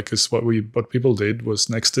kills. Like, cause what people did was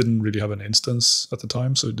Nex didn't really have an instance at the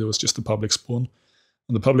time, so there was just a public spawn.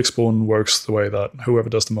 And the public spawn works the way that whoever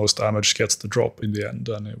does the most damage gets the drop in the end,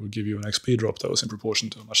 and it would give you an XP drop that was in proportion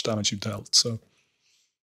to how much damage you dealt. So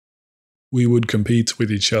we would compete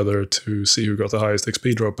with each other to see who got the highest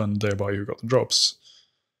XP drop and thereby who got the drops.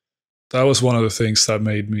 That was one of the things that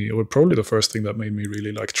made me, or probably the first thing that made me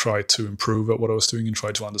really like try to improve at what I was doing and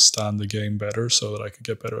try to understand the game better so that I could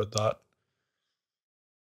get better at that.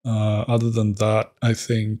 Other than that, I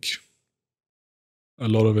think a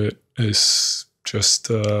lot of it is just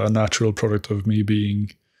a natural product of me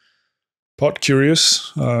being part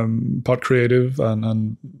curious, part creative,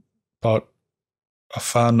 and part a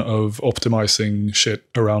fan of optimizing shit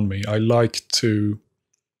around me. I like to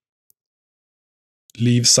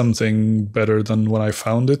leave something better than when I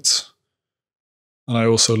found it. And I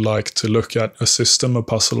also like to look at a system, a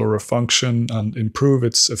puzzle, or a function and improve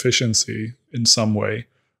its efficiency in some way,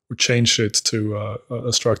 or change it to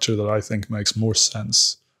a structure that I think makes more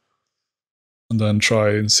sense. And then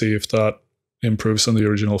try and see if that improves on the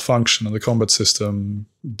original function. And the combat system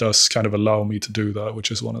does kind of allow me to do that,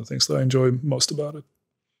 which is one of the things that I enjoy most about it.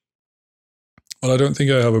 Well, I don't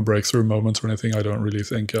think I have a breakthrough moment or anything. I don't really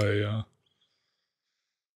think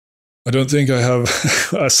I don't think I have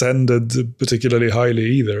ascended particularly highly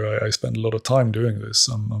either. I spend a lot of time doing this.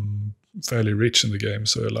 I'm fairly rich in the game,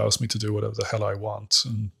 so it allows me to do whatever the hell I want.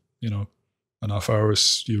 And, enough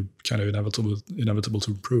hours, you're kind of inevitable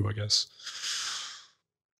to improve, I guess.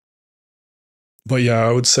 But yeah,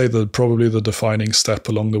 I would say that probably the defining step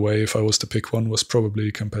along the way, if I was to pick one, was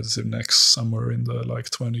probably competitive Nex, somewhere in the like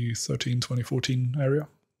 2013, 2014 area,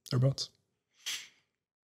 thereabouts.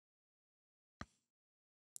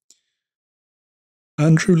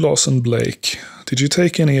 Andrew Lawson Blake, did you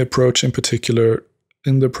take any approach in particular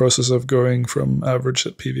in the process of going from average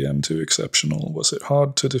at PVM to exceptional? Was it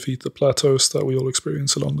hard to defeat the plateaus that we all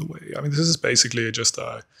experience along the way? I mean, this is basically just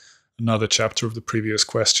another chapter of the previous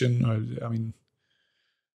question. I mean,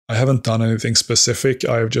 I haven't done anything specific.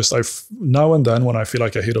 I've now and then when I feel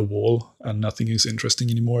like I hit a wall and nothing is interesting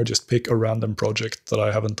anymore, I just pick a random project that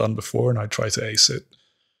I haven't done before and I try to ace it.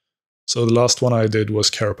 So the last one I did was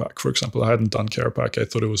Carapac, for example. I hadn't done Carapac. I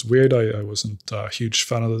thought it was weird. I wasn't a huge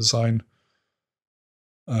fan of the design.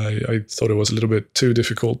 I thought it was a little bit too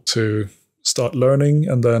difficult to start learning.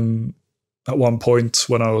 And then at one point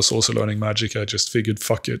when I was also learning Magic, I just figured,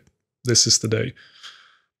 fuck it, this is the day.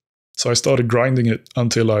 So I started grinding it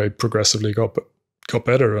until I progressively got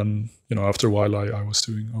better. And, after a while, I was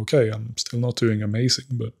doing okay. I'm still not doing amazing,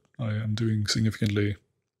 but I am doing significantly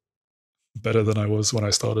better than I was when I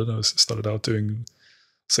started. I started out doing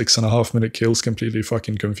 6.5 minute kills, completely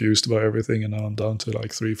fucking confused by everything, and now I'm down to like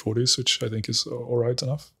 340s, which I think is all right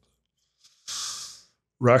enough.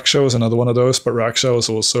 Raksha was another one of those, but Raksha was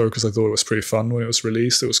also, because I thought it was pretty fun when it was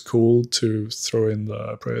released, it was cool to throw in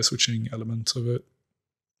the prayer switching element of it.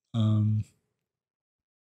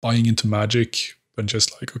 Buying into magic and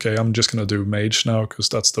just like, okay, I'm just going to do mage now because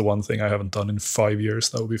that's the one thing I haven't done in 5 years.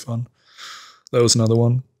 That would be fun. That was another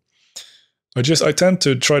one. I tend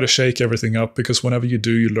to try to shake everything up because whenever you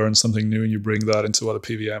do, you learn something new and you bring that into other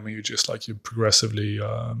PVM and you progressively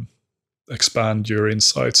expand your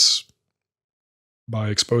insights by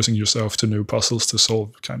exposing yourself to new puzzles to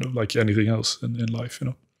solve, kind of like anything else in life,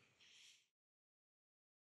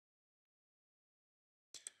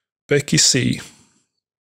 Becky C.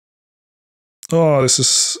 Oh, this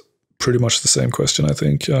is pretty much the same question, I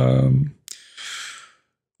think.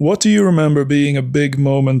 What do you remember being a big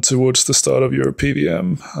moment towards the start of your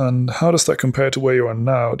PVM, and how does that compare to where you are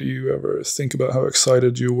now? Do you ever think about how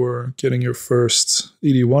excited you were getting your first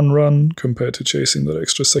ED1 run compared to chasing that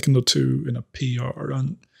extra second or two in a PR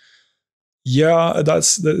run? Yeah,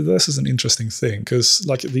 this is an interesting thing because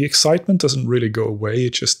like the excitement doesn't really go away.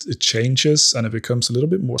 It changes and it becomes a little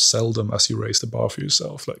bit more seldom as you raise the bar for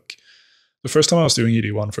yourself. Like the first time I was doing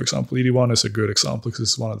ED1, for example, ED1 is a good example because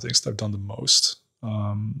it's one of the things that I've done the most.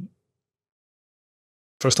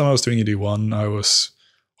 First time I was doing ED1, I was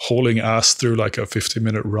hauling ass through like a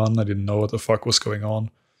 50-minute run. I didn't know what the fuck was going on.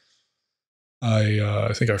 I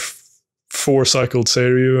think I 4-cycled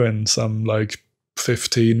Seiryu in some like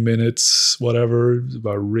 15 minutes, whatever,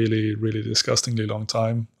 about really, really disgustingly long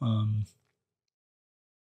time.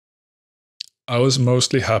 I was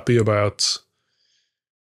mostly happy about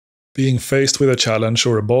being faced with a challenge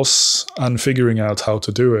or a boss and figuring out how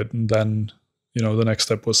to do it. And then, the next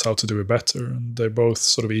step was how to do it better. And they're both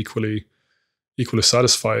sort of equally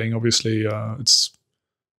satisfying. Obviously, it's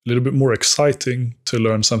a little bit more exciting to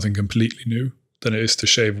learn something completely new than it is to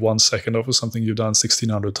shave 1 second off of something you've done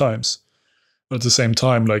 1,600 times. But at the same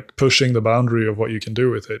time, like pushing the boundary of what you can do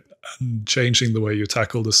with it and changing the way you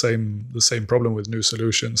tackle the same problem with new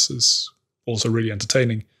solutions is also really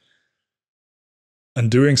entertaining. And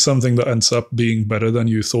doing something that ends up being better than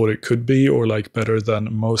you thought it could be, or like better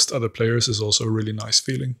than most other players, is also a really nice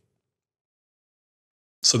feeling.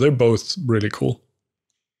 So they're both really cool.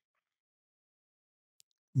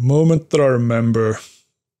 Moment that I remember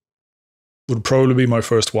would probably be my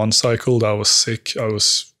first 1 cycle. That was sick. I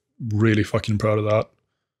was really fucking proud of that.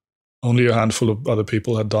 Only a handful of other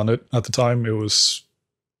people had done it at the time. It was,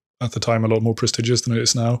 at the time, a lot more prestigious than it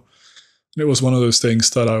is now. It was one of those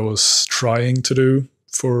things that I was trying to do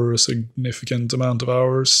for a significant amount of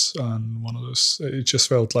hours, and one of those, it just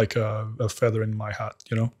felt like a feather in my hat,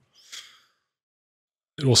 It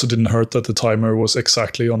also didn't hurt that the timer was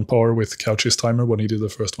exactly on par with Couch's timer when he did the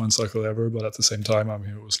first 1 cycle ever, but at the same time, I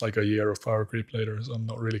mean, it was like a year of power creep later, so I'm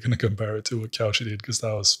not really going to compare it to what Couch did, because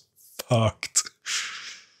that was fucked.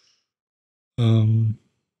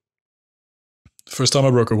 First time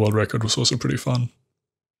I broke a world record was also pretty fun.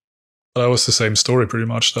 But that was the same story pretty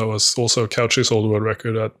much. That was also Couch's old world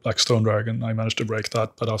record at Blackstone Dragon. I managed to break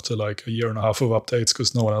that, but after like a year and a half of updates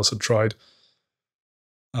because no one else had tried.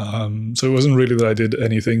 So it wasn't really that I did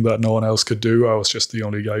anything that no one else could do. I was just the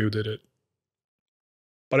only guy who did it.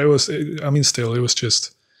 But it was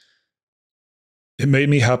just, it made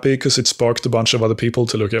me happy because it sparked a bunch of other people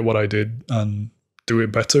to look at what I did and do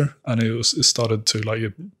it better. And it started to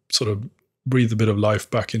like sort of breathe a bit of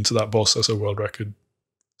life back into that boss as a world record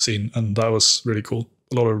scene, and that was really cool.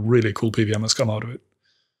 A lot of really cool PVM has come out of it.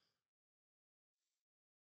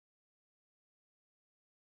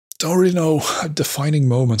 Don't really know defining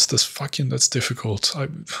moments. That's difficult. A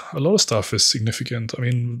lot of stuff is significant. I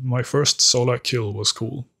mean, my first Solak kill was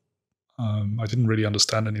cool. I didn't really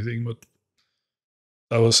understand anything, but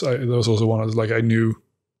that was also one of, like, I knew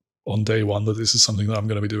on day one that this is something that I'm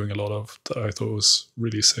going to be doing a lot of, that I thought was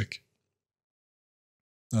really sick.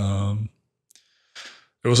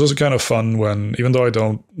 It was also kind of fun when, even though I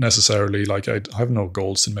don't necessarily, like, I have no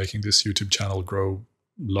goals in making this YouTube channel grow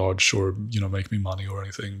large or, make me money or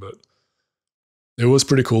anything, but it was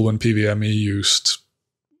pretty cool when PVMe used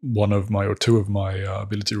one of my, or two of my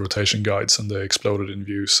ability rotation guides, and they exploded in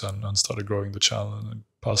views and started growing the channel, and it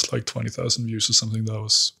passed like 20,000 views or something.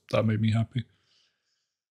 That made me happy.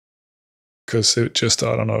 Because it just,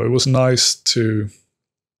 I don't know, it was nice to,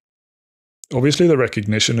 obviously the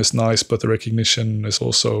recognition is nice, but the recognition is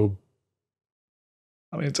also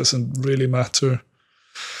I mean, it doesn't really matter.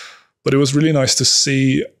 But it was really nice to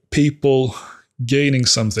see people gaining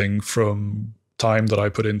something from time that I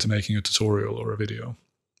put into making a tutorial or a video.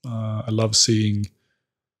 I love seeing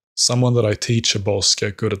someone that I teach a boss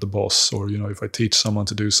get good at the boss, or if I teach someone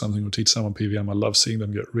to do something or teach someone PVM, I love seeing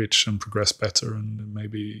them get rich and progress better, and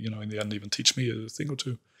maybe in the end even teach me a thing or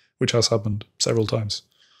two, which has happened several times.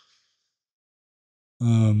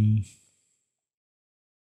 I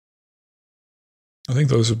think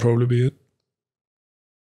those would probably be it.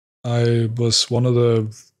 I was one of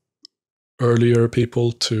the earlier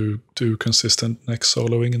people to do consistent neck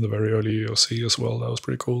soloing in the very early EOC as well. That was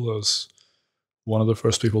pretty cool. I was one of the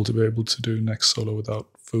first people to be able to do neck solo without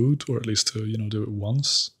food, or at least to do it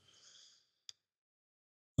once.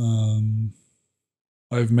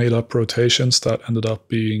 I've made up rotations that ended up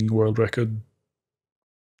being world record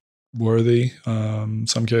worthy.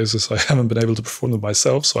 Some cases I haven't been able to perform them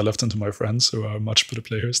myself, so I left them to my friends who are much better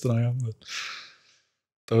players than I am. But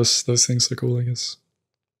those things are cool, I guess.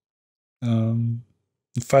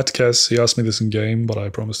 Fat Kes, he asked me this in game, but I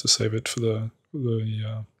promised to save it for the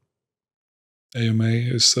AMA.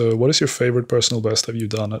 Is what is your favorite personal best have you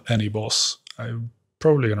done at any boss? I'm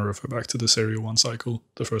probably going to refer back to the Serio 1 cycle,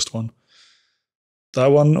 the first one. That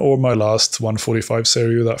one or my last 145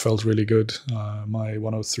 Serio, that felt really good. My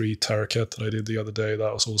 103 Taraket that I did the other day,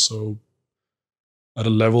 that was also at a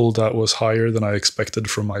level that was higher than I expected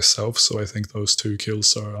from myself. So I think those two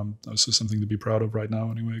kills are also something to be proud of right now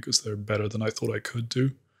anyway, because they're better than I thought I could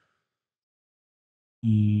do.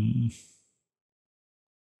 I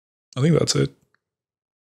think that's it,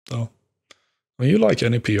 though. I mean, you like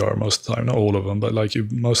any PR most of the time, not all of them, but like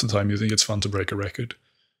most of the time you think it's fun to break a record.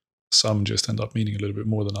 Some just end up meaning a little bit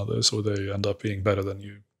more than others, or they end up being better than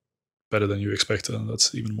you expected, and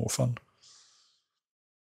that's even more fun.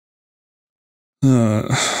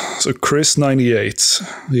 So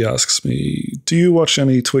Chris98, he asks me, do you watch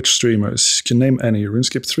any Twitch streamers? You can name any.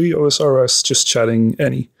 RuneScape 3, OSRS, just chatting,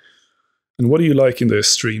 any. And what do you like in their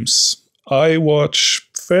streams? I watch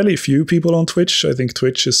fairly few people on Twitch. I think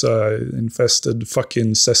Twitch is an infested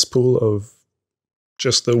fucking cesspool of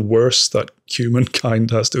just the worst that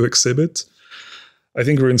humankind has to exhibit. I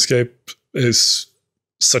think RuneScape is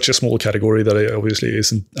such a small category that it obviously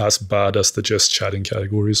isn't as bad as the just chatting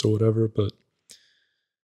categories or whatever, but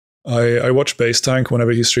I watch Base Tank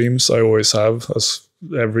whenever he streams. I always have, as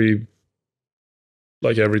every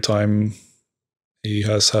time he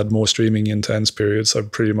has had more streaming intense periods,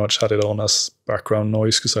 I've pretty much had it on as background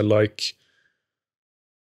noise because I like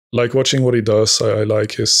watching what he does. I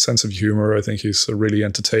like his sense of humor. I think he's a really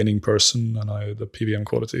entertaining person, and the PVM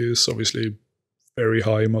quality is obviously very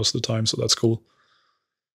high most of the time, so that's cool.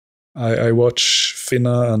 I watch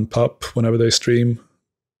Finna and Pup whenever they stream.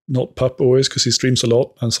 Not Pup always, because he streams a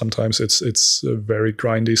lot, and sometimes it's very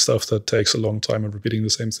grindy stuff that takes a long time of repeating the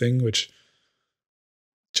same thing, which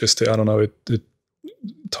just, I don't know, it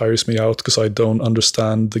tires me out because I don't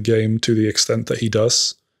understand the game to the extent that he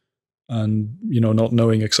does. And, not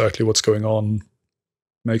knowing exactly what's going on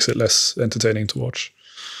makes it less entertaining to watch.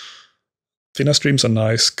 Finna streams are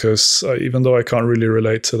nice because even though I can't really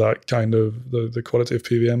relate to that kind of the quality of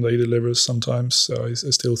PVM that he delivers sometimes, I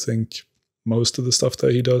still think most of the stuff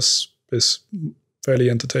that he does is fairly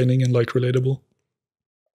entertaining and relatable.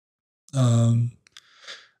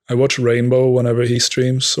 I watch Rainbow whenever he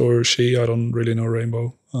streams, or she. I don't really know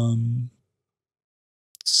Rainbow.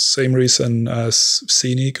 Same reason as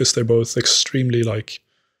Sini, because they're both extremely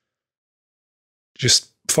just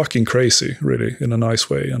fucking crazy, really, in a nice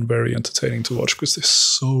way, and very entertaining to watch because they're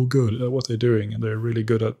so good at what they're doing, and they're really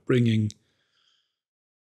good at bringing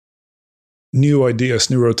new ideas,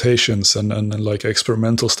 new rotations, and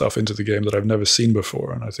experimental stuff into the game that I've never seen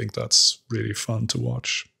before, and I think that's really fun to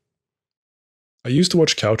watch. I used to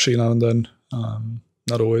watch Couchy now and then,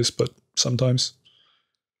 not always, but sometimes.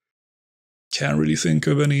 Can't really think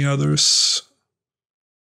of any others.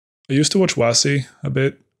 I used to watch Wasi a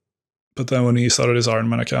bit, but then when he started his Iron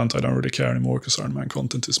Man account, I don't really care anymore because Iron Man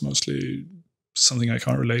content is mostly something I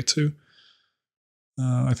can't relate to.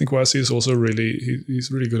 I think Wasi is also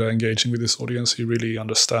he's really good at engaging with his audience. He really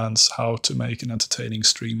understands how to make an entertaining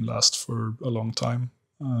stream last for a long time.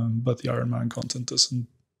 But the Iron Man content doesn't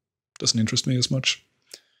interest me as much.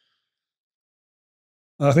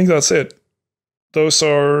 I think that's it. Those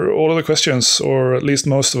are all of the questions, or at least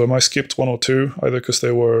most of them. I skipped one or two, either because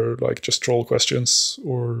they were just troll questions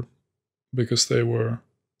or because they were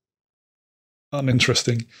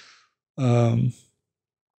uninteresting.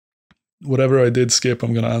 Whatever I did skip,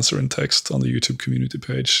 I'm going to answer in text on the YouTube community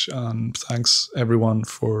page. And thanks everyone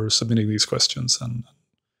for submitting these questions and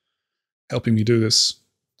helping me do this.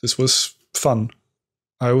 This was fun.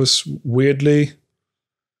 I was weirdly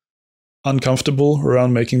uncomfortable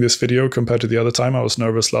around making this video compared to the other time. I was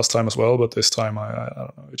nervous last time as well, but this time I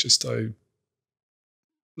don't know.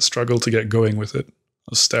 I struggled to get going with it.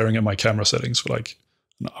 I was staring at my camera settings for like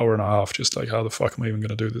an hour and a half, just like, how the fuck am I even going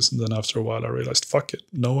to do this? And then after a while, I realized, fuck it,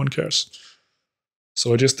 no one cares.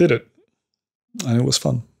 So I just did it, and it was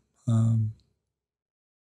fun.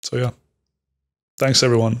 So yeah, thanks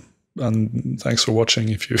everyone, and thanks for watching.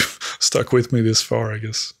 If you stuck with me this far, I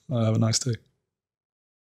guess. Have a nice day.